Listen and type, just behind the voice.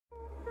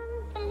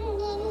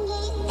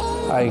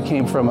I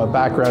came from a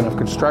background of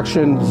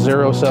construction,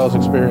 zero sales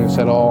experience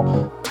at all.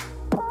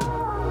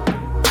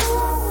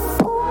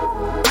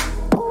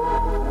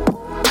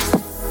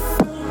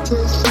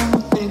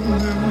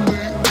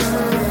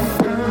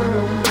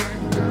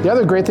 The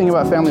other great thing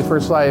about Family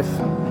First Life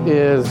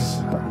is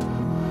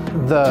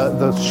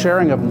the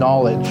sharing of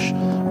knowledge.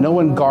 No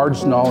one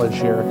guards knowledge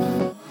here.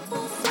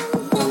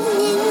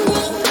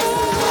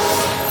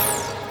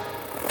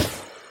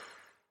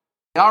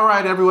 All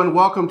right, everyone,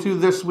 welcome to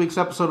this week's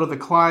episode of The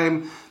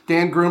Climb.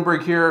 Dan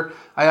Grunberg here.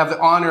 I have the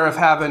honor of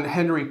having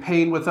Henry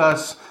Payne with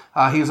us.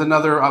 He's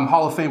another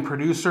Hall of Fame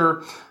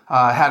producer.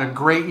 Had a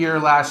great year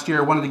last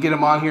year. Wanted to get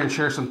him on here and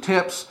share some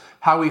tips,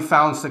 how he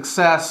found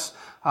success,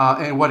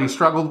 and what he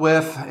struggled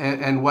with,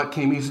 and what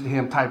came easy to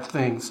him type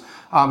things.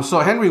 So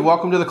Henry,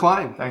 welcome to The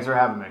Climb. Thanks for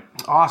having me.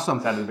 Awesome.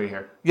 Excited to be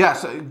here.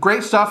 Yes,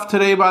 great stuff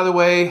today, by the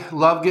way.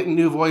 Love getting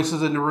new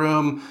voices in the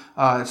room.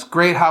 It's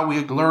great how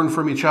we learn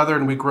from each other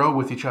and we grow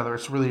with each other.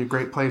 It's really a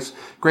great place,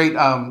 great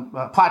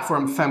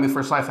platform Family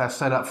First Life has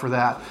set up for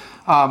that.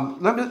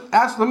 Let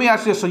me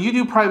ask you this. So you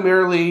do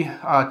primarily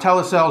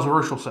telesales,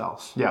 virtual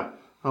sales. Yeah.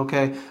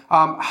 Okay.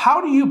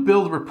 How do you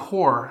build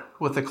rapport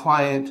with the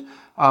client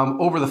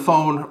over the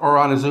phone or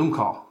on a Zoom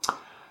call?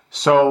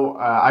 So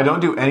I don't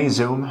do any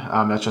Zoom.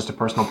 That's just a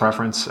personal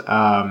preference.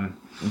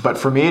 But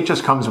for me, it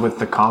just comes with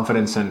the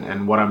confidence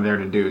in what I'm there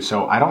to do.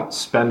 So I don't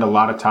spend a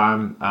lot of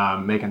time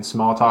making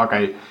small talk.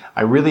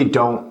 I really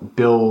don't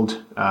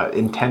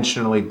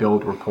intentionally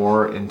build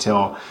rapport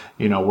until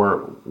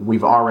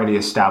we've already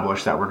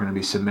established that we're going to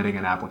be submitting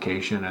an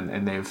application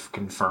and they've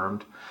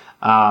confirmed.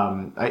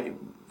 My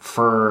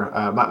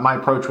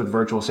approach with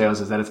virtual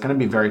sales is that it's going to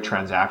be very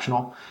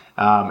transactional.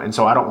 And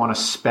so I don't want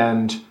to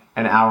spend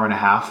an hour and a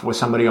half with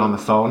somebody on the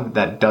phone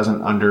that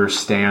doesn't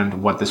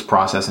understand what this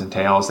process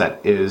entails,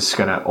 that is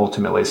going to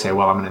ultimately say,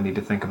 well, I'm going to need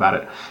to think about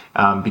it.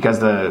 Because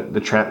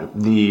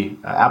the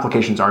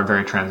applications are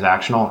very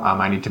transactional,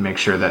 I need to make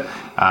sure that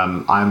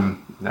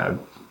I'm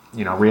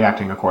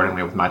reacting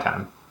accordingly with my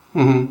time.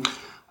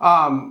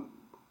 Mm-hmm.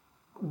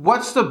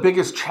 What's the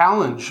biggest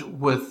challenge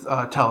with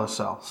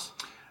telesales?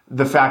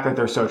 The fact that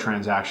they're so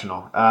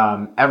transactional.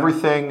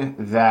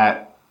 Everything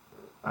that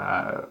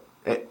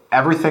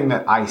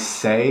I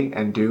say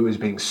and do is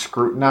being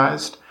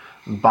scrutinized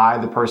by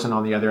the person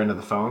on the other end of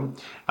the phone.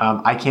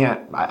 I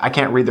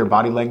can't read their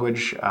body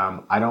language.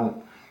 I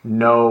don't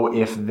know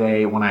if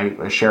when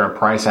I share a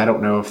price, I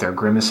don't know if they're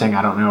grimacing.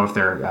 I don't know if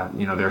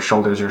their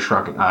shoulders are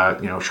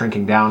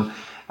shrinking down.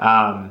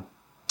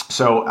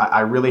 So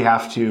I really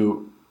have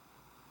to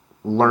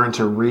learn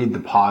to read the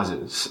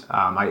pauses.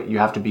 You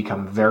have to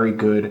become very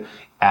good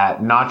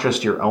at not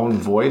just your own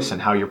voice and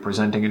how you're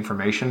presenting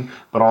information,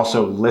 but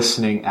also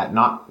listening at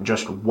not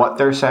just what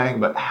they're saying,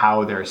 but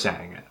how they're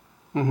saying it.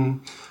 Mm-hmm.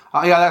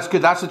 Yeah, that's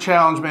good. That's a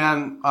challenge,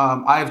 man.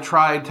 I've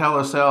tried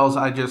telesales.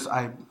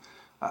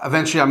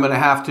 Eventually I'm going to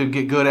have to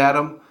get good at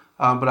them,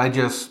 but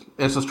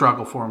it's a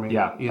struggle for me.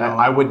 Yeah,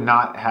 I would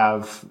not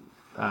have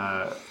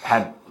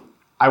had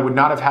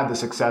the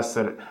success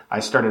that I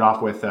started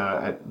off with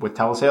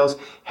telesales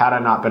had I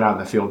not been out in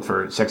the field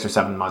for 6 or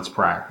 7 months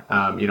prior.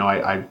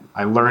 I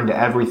learned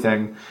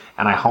everything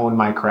and I honed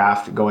my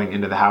craft going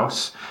into the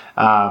house.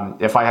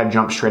 If I had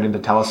jumped straight into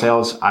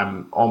telesales,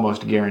 I'm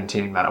almost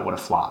guaranteeing that I would have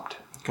flopped.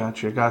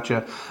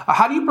 Gotcha.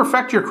 How do you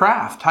perfect your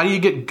craft? How do you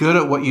get good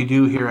at what you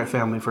do here at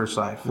Family First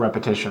Life?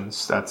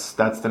 Repetitions. That's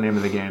the name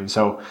of the game.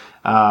 So,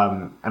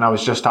 and I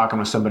was just talking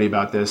with somebody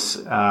about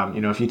this.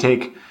 If you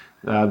take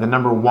the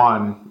number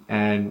 1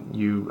 and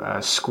you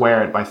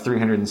square it by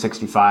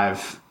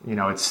 365,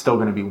 it's still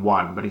going to be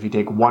 1. But if you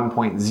take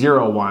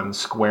 1.01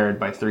 squared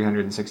by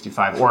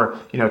 365, or,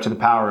 to the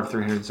power of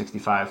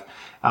 365,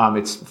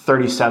 it's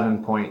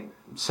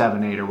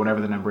 37.78 or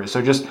whatever the number is.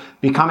 So just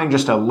becoming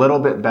just a little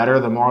bit better.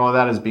 The moral of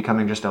that is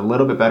becoming just a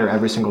little bit better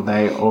every single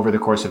day over the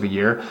course of a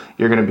year.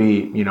 You're going to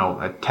be,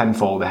 a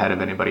tenfold ahead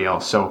of anybody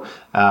else. So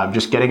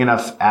just getting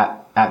enough at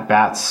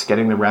bats,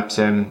 getting the reps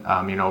in,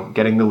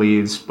 getting the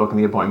leads, booking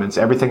the appointments,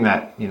 everything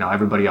that,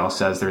 everybody else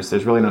says,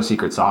 there's really no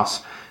secret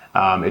sauce.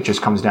 It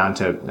just comes down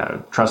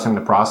to trusting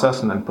the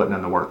process and then putting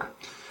in the work.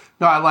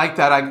 No, I like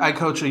that. I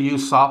coach a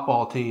youth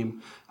softball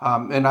team,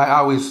 and I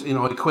always,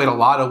 equate a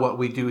lot of what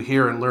we do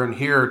here and learn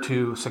here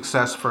to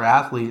success for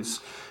athletes.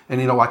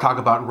 And, I talk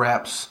about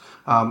reps.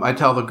 I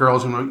tell the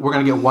girls, we're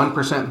going to get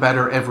 1%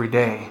 better every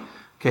day.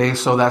 Okay,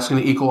 so that's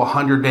going to equal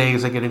 100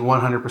 days of getting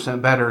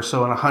 100% better.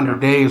 So in 100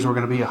 days, we're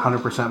going to be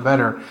 100%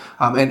 better.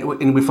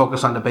 And we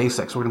focus on the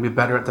basics. We're going to be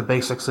better at the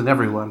basics than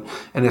everyone.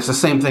 And it's the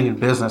same thing in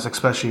business,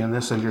 especially in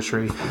this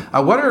industry.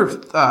 What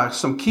are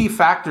some key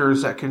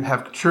factors that can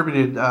have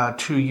contributed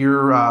to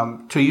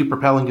you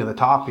propelling to the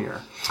top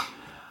here?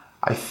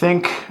 I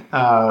think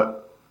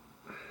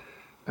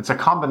it's a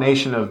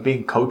combination of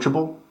being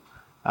coachable.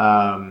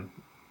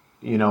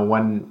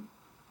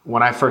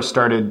 When I first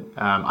started,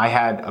 I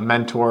had a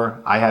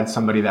mentor. I had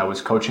somebody that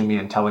was coaching me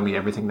and telling me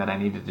everything that I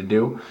needed to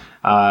do.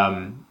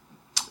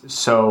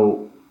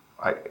 So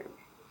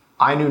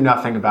I knew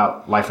nothing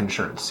about life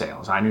insurance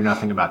sales. I knew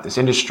nothing about this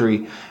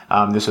industry.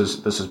 This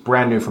is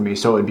brand new for me.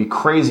 So it would be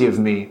crazy of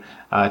me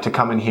to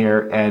come in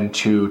here and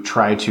to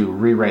try to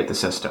rewrite the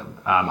system.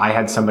 I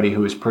had somebody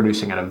who was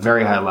producing at a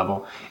very high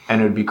level,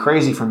 and it would be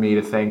crazy for me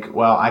to think,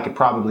 well, I could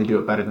probably do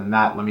it better than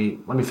that. Let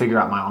me figure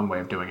out my own way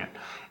of doing it.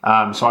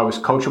 So I was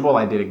coachable.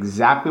 I did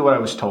exactly what I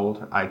was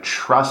told. I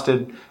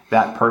trusted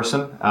that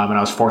person, and I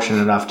was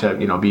fortunate enough to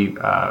be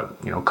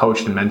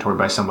coached and mentored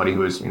by somebody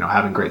who was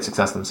having great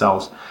success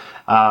themselves.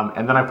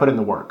 And then I put in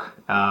the work.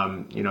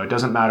 It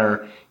doesn't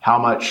matter how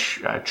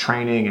much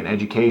training and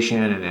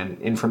education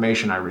and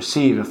information I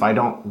receive. If I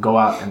don't go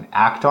out and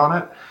act on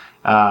it,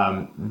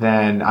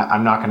 then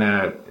I'm not going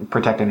to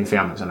protect any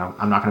families, and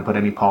I'm not going to put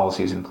any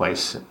policies in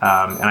place. And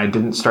I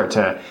didn't start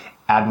to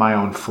add my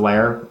own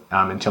flair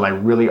until I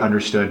really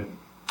understood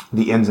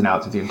the ins and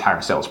outs of the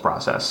entire sales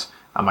process.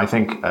 I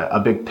think a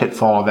big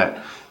pitfall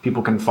that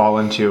people can fall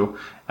into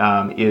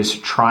is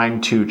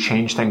trying to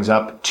change things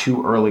up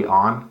too early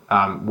on.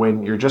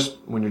 When you're just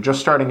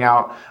starting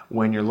out,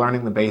 when you're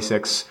learning the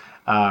basics,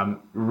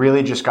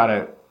 really just got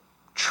to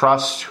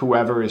trust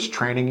whoever is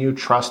training you,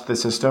 trust the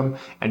system,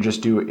 and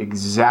just do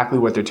exactly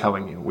what they're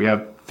telling you. We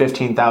have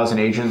 15,000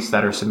 agents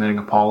that are submitting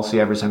a policy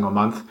every single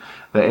month.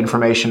 The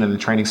information and the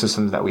training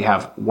systems that we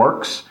have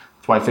works.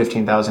 That's why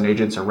 15,000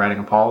 agents are writing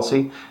a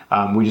policy.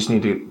 We just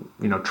need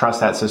to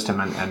trust that system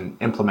and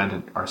implement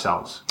it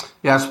ourselves.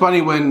 Yeah, it's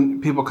funny when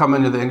people come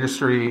into the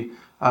industry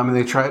and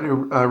they try to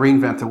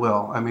reinvent the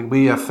wheel. I mean,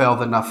 we have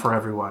failed enough for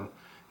everyone.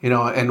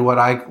 And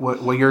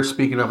what you're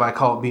speaking of, I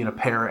call it being a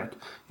parrot.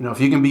 If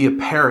you can be a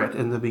parrot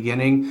in the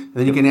beginning,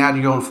 then you can add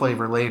your own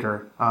flavor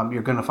later.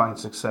 You're going to find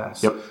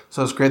success. Yep.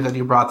 So it's great that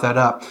you brought that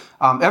up.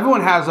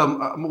 Everyone has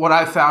what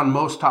I found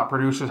most top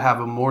producers have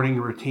a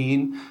morning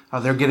routine.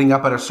 They're getting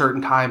up at a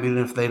certain time, even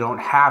if they don't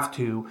have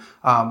to.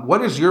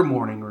 What is your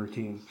morning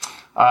routine?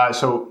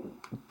 So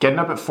getting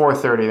up at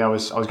 4:30. I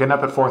was getting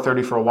up at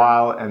 4:30 for a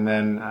while, and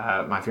then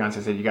my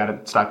fiance said, "You got to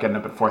stop getting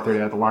up at 4:30.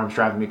 That alarm's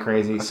driving me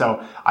crazy."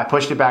 So I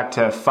pushed it back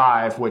to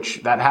 5,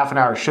 which that half an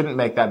hour shouldn't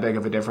make that big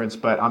of a difference,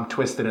 but I'm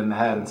twisted in the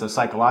head, and so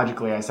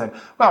psychologically I said,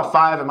 "Well,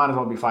 5. It might as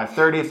well be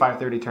 5:30."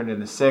 5:30 turned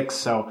into 6.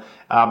 So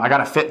I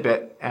got a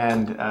Fitbit,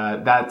 and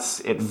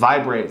it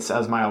vibrates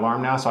as my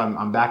alarm now. So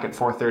I'm back at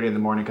 4:30 in the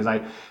morning because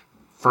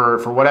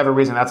for whatever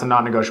reason, that's a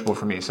non-negotiable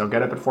for me. So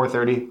get up at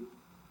 4:30.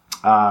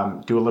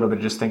 Do a little bit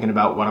of just thinking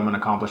about what I'm going to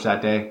accomplish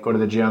that day, go to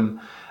the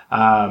gym,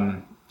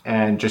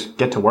 and just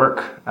get to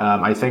work.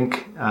 I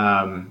think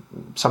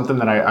something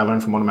that I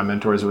learned from one of my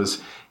mentors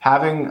was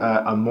having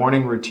a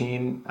morning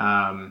routine.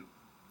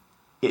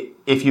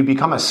 If you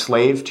become a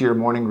slave to your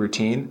morning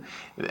routine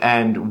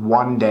and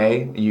one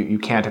day you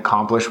can't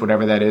accomplish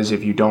whatever that is,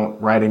 if you don't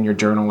write in your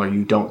journal or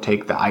you don't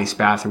take the ice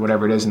bath or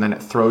whatever it is, and then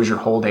it throws your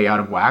whole day out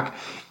of whack,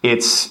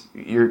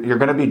 you're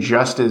going to be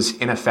just as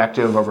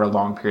ineffective over a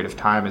long period of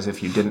time as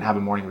if you didn't have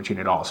a morning routine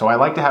at all. So I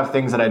like to have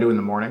things that I do in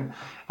the morning,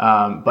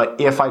 but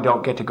if I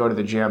don't get to go to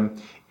the gym,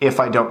 if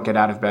I don't get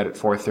out of bed at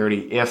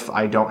 4:30, if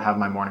I don't have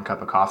my morning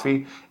cup of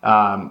coffee,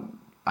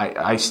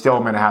 I still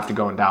am going to have to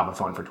go and dial the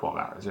phone for 12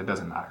 hours. It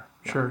doesn't matter.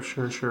 Sure.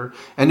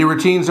 And your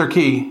routines are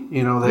key.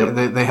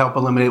 They help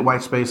eliminate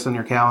white space in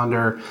your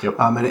calendar,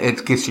 and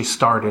it gets you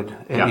started.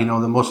 And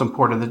the most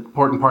important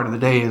part of the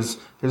day is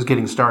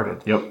getting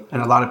started. Yep.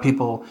 And a lot of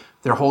people,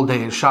 their whole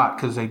day is shot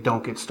because they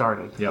don't get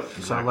started. Yep.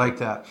 Exactly. So I like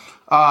that.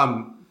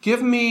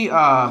 Give me,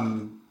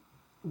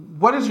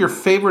 what is your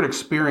favorite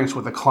experience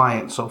with a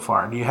client so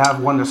far? Do you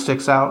have one that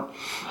sticks out?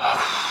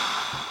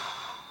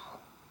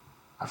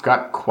 I've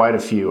got quite a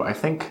few. I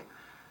think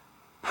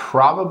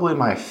probably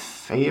my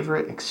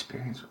favorite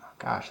experience.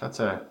 Gosh, that's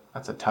a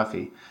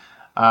toughie.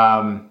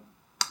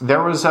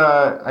 There was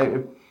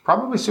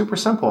probably super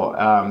simple.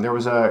 There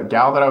was a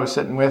gal that I was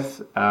sitting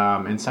with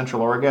in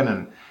Central Oregon,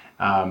 and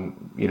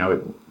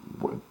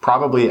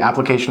probably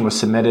application was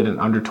submitted in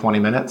under 20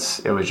 minutes.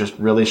 It was just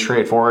really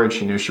straightforward.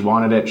 She knew she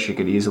wanted it. She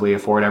could easily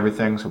afford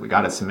everything, so we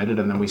got it submitted,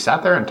 and then we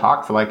sat there and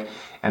talked for like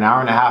an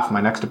hour and a half.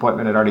 My next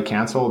appointment had already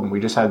canceled, and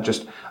we just had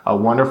just a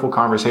wonderful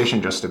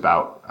conversation just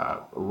about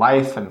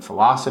life and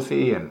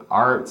philosophy and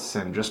arts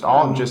and just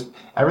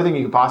everything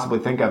you could possibly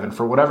think of. And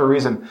for whatever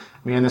reason,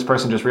 me and this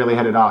person just really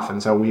hit it off,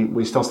 and so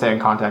we still stay in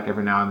contact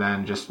every now and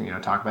then. Just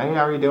talk about, hey,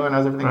 how are you doing?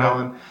 How's everything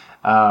going?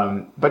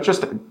 But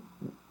just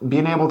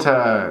being able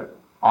to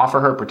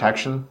offer her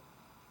protection.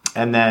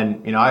 And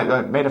then,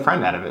 I made a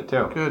friend out of it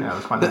too. Good. Yeah, it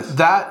was quite nice.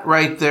 That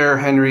right there,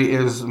 Henry,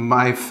 is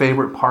my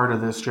favorite part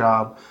of this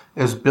job,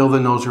 is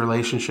building those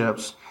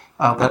relationships,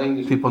 letting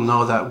these people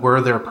know that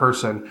we're their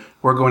person.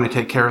 We're going to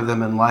take care of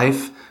them in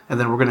life, and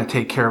then we're going to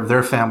take care of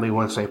their family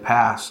once they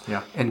pass.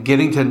 Yeah. And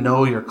getting to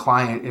know your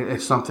client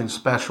is something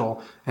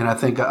special. And I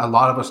think a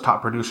lot of us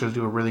top producers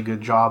do a really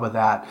good job of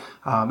that.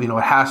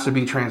 It has to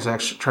be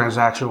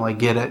transactional. I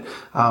get it.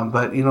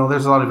 But,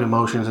 there's a lot of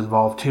emotions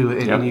involved too.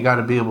 And you got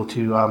to be able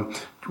to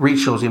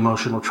reach those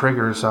emotional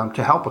triggers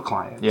to help a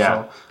client.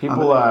 Yeah. So,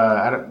 people,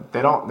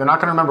 they're not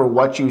going to remember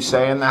what you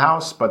say in the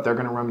house, but they're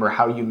going to remember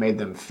how you made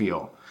them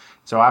feel.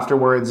 So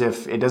afterwards,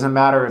 if it doesn't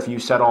matter if you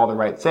said all the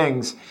right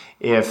things,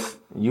 if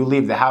you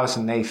leave the house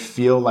and they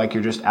feel like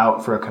you're just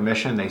out for a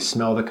commission, they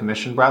smell the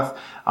commission breath,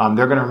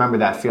 they're going to remember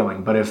that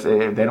feeling. But if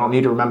they don't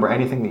need to remember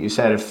anything that you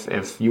said,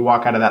 if you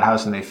walk out of that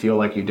house and they feel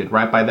like you did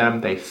right by them,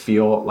 they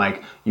feel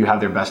like you have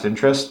their best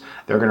interest,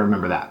 they're going to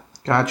remember that.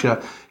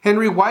 Gotcha.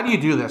 Henry, why do you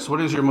do this?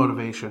 What is your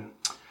motivation?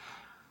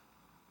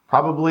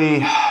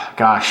 Probably,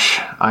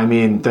 I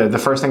mean, the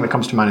first thing that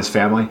comes to mind is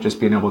family, just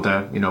being able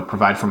to,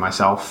 provide for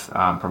myself,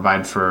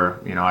 provide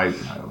for,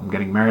 I'm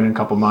getting married in a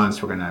couple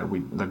months.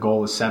 The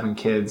goal is 7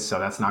 kids, so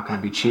that's not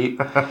going to be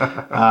cheap.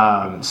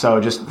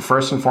 So just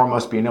first and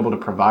foremost, being able to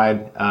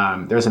provide.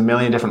 There's a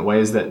million different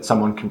ways that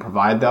someone can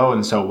provide though.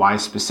 And so why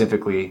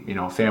specifically,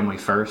 family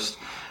first?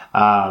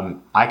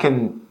 I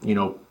can,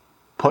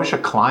 push a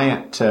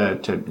client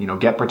to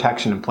get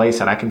protection in place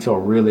that I can feel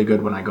really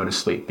good when I go to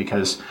sleep,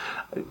 because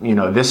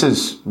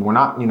we're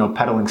not,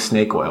 peddling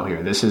snake oil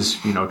here. This is,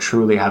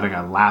 truly having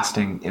a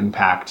lasting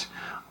impact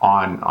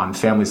on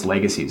families'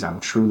 legacies. I'm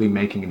truly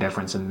making a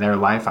difference in their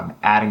life. I'm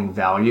adding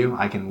value.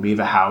 I can leave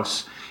a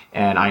house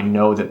and I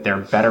know that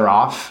they're better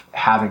off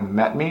having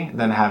met me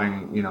than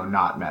having,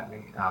 not met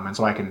me. And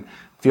so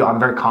I'm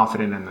very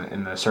confident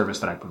in the service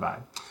that I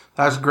provide.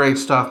 That's great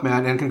stuff,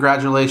 man. And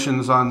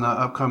congratulations on the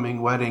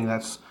upcoming wedding.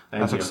 That's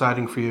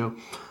exciting for you.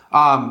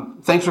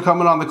 Thanks for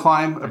coming on The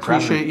Climb.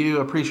 Appreciate you.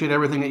 Appreciate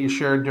everything that you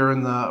shared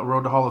during the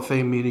Road to Hall of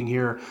Fame meeting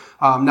here.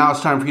 Now it's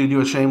time for you to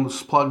do a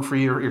shameless plug for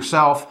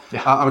yourself.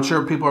 Yeah. I'm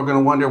sure people are going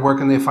to wonder, where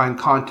can they find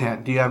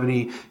content? Do you have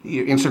any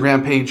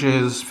Instagram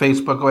pages,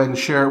 Facebook? Go ahead and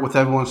share it with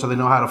everyone so they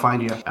know how to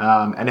find you.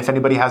 And if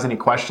anybody has any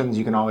questions,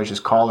 you can always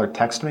just call or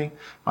text me.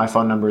 My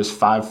phone number is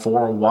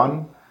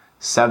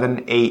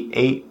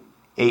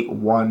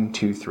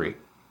 541-788-8123.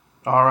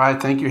 All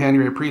right. Thank you,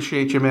 Henry.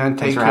 Appreciate you, man.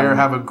 Take care.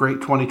 Have a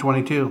great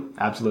 2022.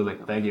 Absolutely.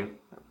 Thank you.